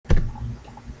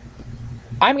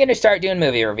I'm going to start doing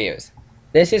movie reviews.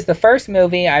 This is the first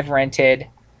movie I've rented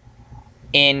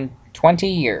in 20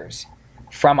 years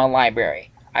from a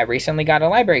library. I recently got a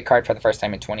library card for the first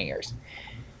time in 20 years.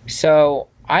 So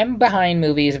I'm behind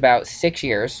movies about 6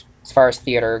 years as far as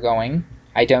theater going.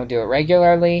 I don't do it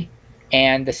regularly.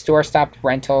 And the store stopped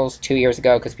rentals 2 years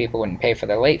ago because people wouldn't pay for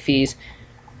their late fees.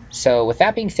 So with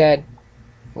that being said,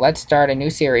 let's start a new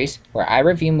series where I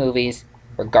review movies.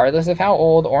 Regardless of how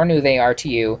old or new they are to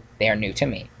you, they are new to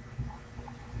me.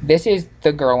 This is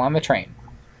The Girl on the Train.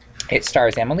 It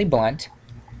stars Emily Blunt,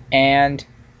 and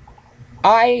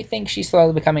I think she's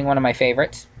slowly becoming one of my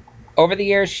favorites. Over the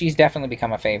years, she's definitely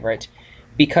become a favorite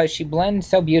because she blends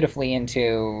so beautifully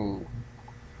into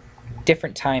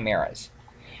different time eras.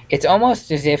 It's almost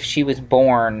as if she was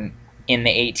born in the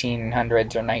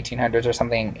 1800s or 1900s or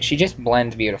something. She just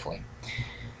blends beautifully.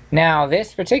 Now,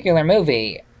 this particular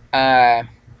movie,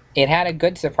 it had a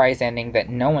good surprise ending that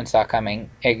no one saw coming.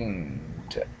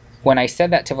 And when I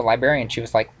said that to the librarian, she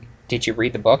was like, "Did you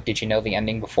read the book? Did you know the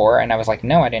ending before?" And I was like,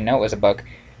 "No, I didn't know it was a book."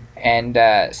 And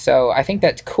so I think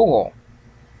that's cool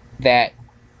that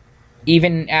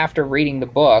even after reading the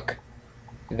book,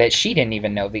 that she didn't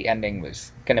even know the ending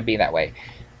was going to be that way.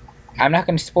 I'm not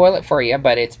going to spoil it for you,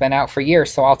 but it's been out for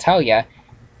years, so I'll tell you.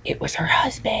 It was her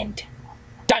husband.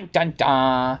 Dun dun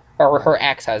dun. Or her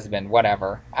ex-husband,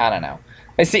 whatever. I don't know.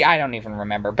 See, I don't even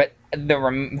remember, but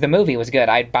the movie was good.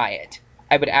 I'd buy it.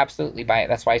 I would absolutely buy it.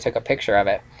 That's why I took a picture of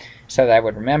it, so that I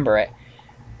would remember it.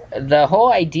 The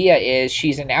whole idea is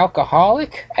she's an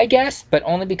alcoholic, I guess, but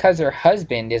only because her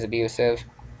husband is abusive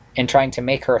and trying to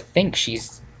make her think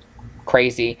she's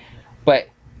crazy. But,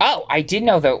 oh, I did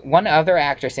know the one other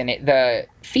actress in it, the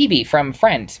Phoebe from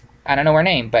Friends. I don't know her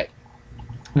name, but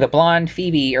the blonde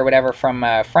Phoebe or whatever from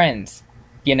Friends.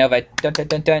 You know, the dun dun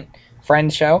dun dun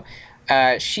Friends show.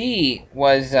 She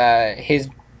was his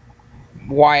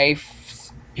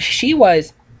wife. She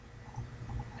was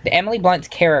the Emily Blunt's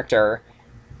character's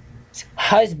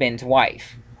husband's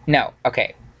wife. No,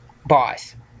 okay,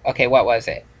 boss. Okay, what was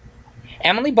it?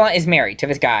 Emily Blunt is married to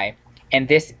this guy, and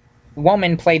this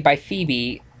woman played by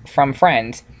Phoebe from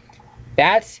Friends,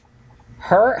 that's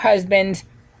her husband's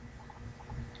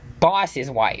boss's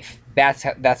wife. That's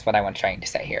what I was trying to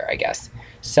say here, I guess.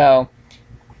 So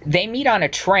they meet on a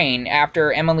train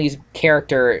after Emily's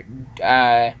character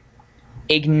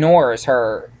ignores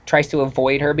her, tries to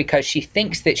avoid her because she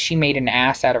thinks that she made an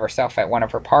ass out of herself at one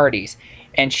of her parties,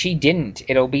 and she didn't.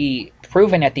 It'll be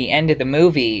proven at the end of the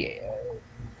movie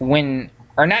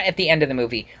or not at the end of the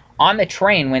movie, on the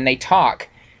train when they talk.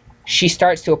 She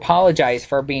starts to apologize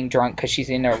for being drunk because she's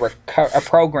in a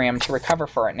program to recover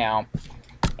for it now.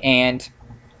 And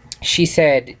she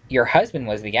said, "Your husband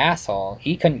was the asshole.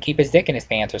 He couldn't keep his dick in his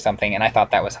pants," or something. And I thought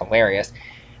that was hilarious.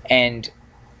 And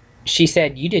she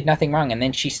said, "You did nothing wrong." And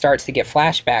then she starts to get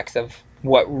flashbacks of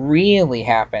what really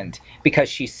happened because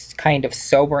she's kind of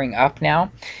sobering up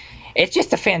now. It's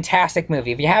just a fantastic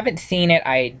movie. If you haven't seen it,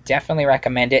 I definitely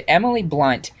recommend it. Emily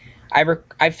Blunt,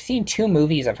 I've seen 2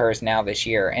 movies of hers now this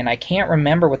year, and I can't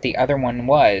remember what the other one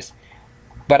was,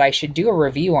 but I should do a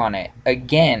review on it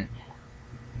again.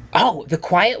 Oh, The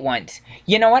Quiet Ones.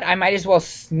 You know what? I might as well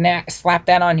slap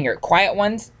that on here. Quiet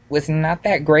Ones was not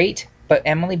that great, but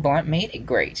Emily Blunt made it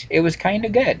great. It was kind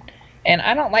of good. And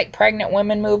I don't like pregnant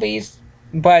women movies,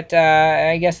 but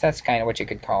I guess that's kind of what you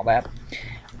could call that.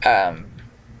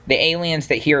 The aliens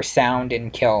that hear sound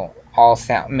and kill, all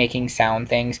sound, making sound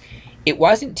things. It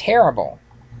wasn't terrible,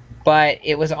 but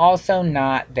it was also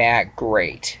not that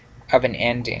great of an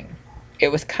ending. It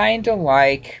was kind of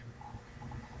like,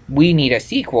 we need a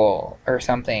sequel or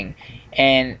something.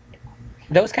 And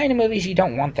those kind of movies, you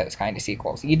don't want those kind of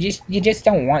sequels. You just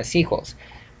don't want sequels.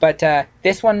 But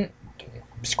this one,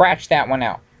 scratch that one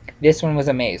out. This one was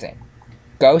amazing.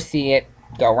 Go see it.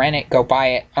 Go rent it. Go buy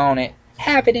it. Own it.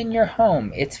 Have it in your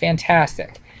home. It's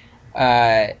fantastic.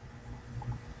 It's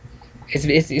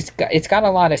got a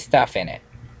lot of stuff in it.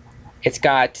 It's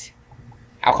got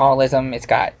alcoholism. It's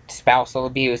got spousal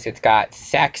abuse. It's got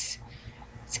sex.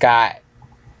 It's got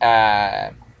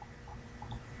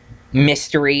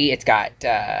mystery. It's got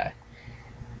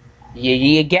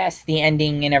you guess the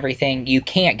ending and everything. You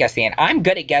can't guess the end. I'm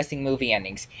good at guessing movie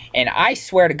endings, and I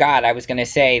swear to God I was going to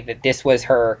say that this was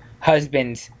her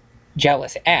husband's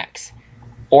jealous ex,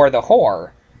 or the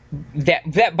whore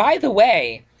that by the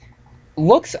way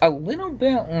looks a little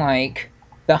bit like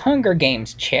the Hunger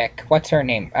Games chick. What's her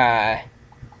name?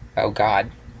 Oh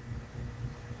God,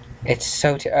 it's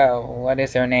so what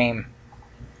is her name?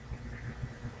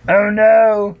 Oh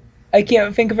no, I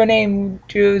can't think of her name.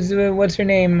 What's her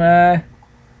name?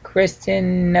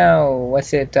 Kristen, no.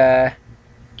 What's it?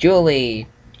 Julie.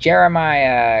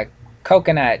 Jeremiah,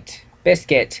 Coconut,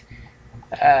 Biscuit,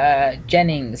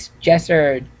 Jennings,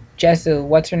 Jessel,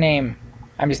 what's her name?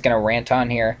 I'm just gonna rant on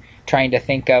here, trying to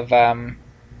think of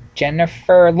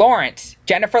Jennifer Lawrence.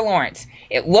 Jennifer Lawrence.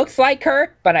 It looks like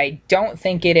her, but I don't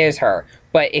think it is her.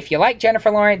 But if you like Jennifer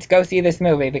Lawrence, go see this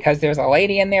movie, because there's a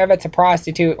lady in there that's a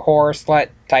prostitute, whore, slut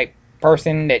type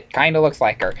person that kind of looks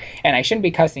like her. And I shouldn't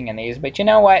be cussing in these, but you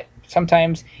know what?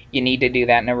 Sometimes you need to do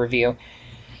that in a review.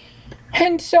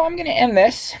 And so I'm going to end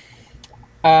this.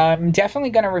 I'm definitely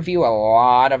going to review a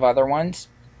lot of other ones,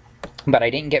 but I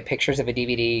didn't get pictures of a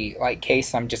DVD like case,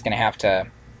 so I'm just going to have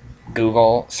to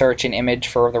Google search an image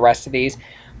for the rest of these.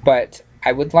 But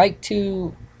I would like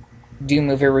to do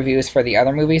movie reviews for the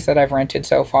other movies that I've rented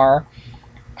so far.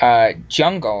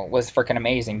 Jungle was freaking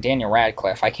amazing. Daniel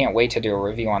Radcliffe. I can't wait to do a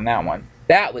review on that one.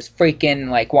 That was freaking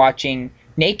like watching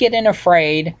Naked and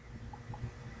Afraid,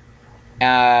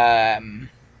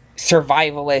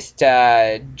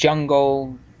 survivalist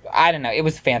jungle. I don't know. It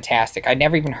was fantastic. I'd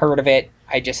never even heard of it.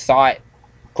 I just saw it,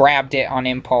 grabbed it on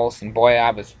impulse, and boy, I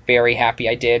was very happy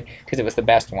I did, because it was the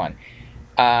best one.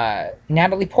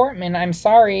 Natalie Portman, I'm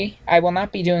sorry. I will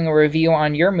not be doing a review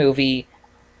on your movie,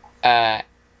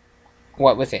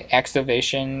 what was it?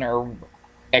 Exhibition, or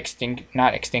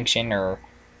not Extinction, or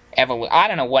Evolution. I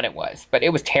don't know what it was, but it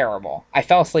was terrible. I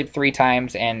fell asleep 3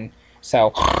 times, and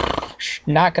so,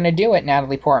 not gonna do it,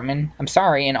 Natalie Portman. I'm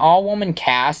sorry. An all-woman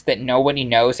cast that nobody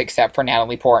knows except for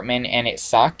Natalie Portman, and it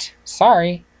sucked.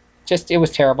 Sorry. Just, it was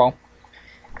terrible.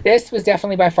 This was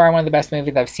definitely by far one of the best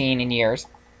movies I've seen in years.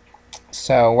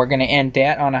 So, we're gonna end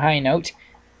that on a high note.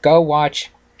 Go watch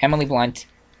Emily Blunt,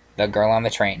 The Girl on the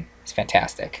Train. It's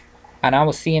fantastic. And I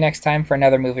will see you next time for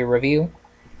another movie review.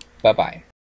 Bye-bye.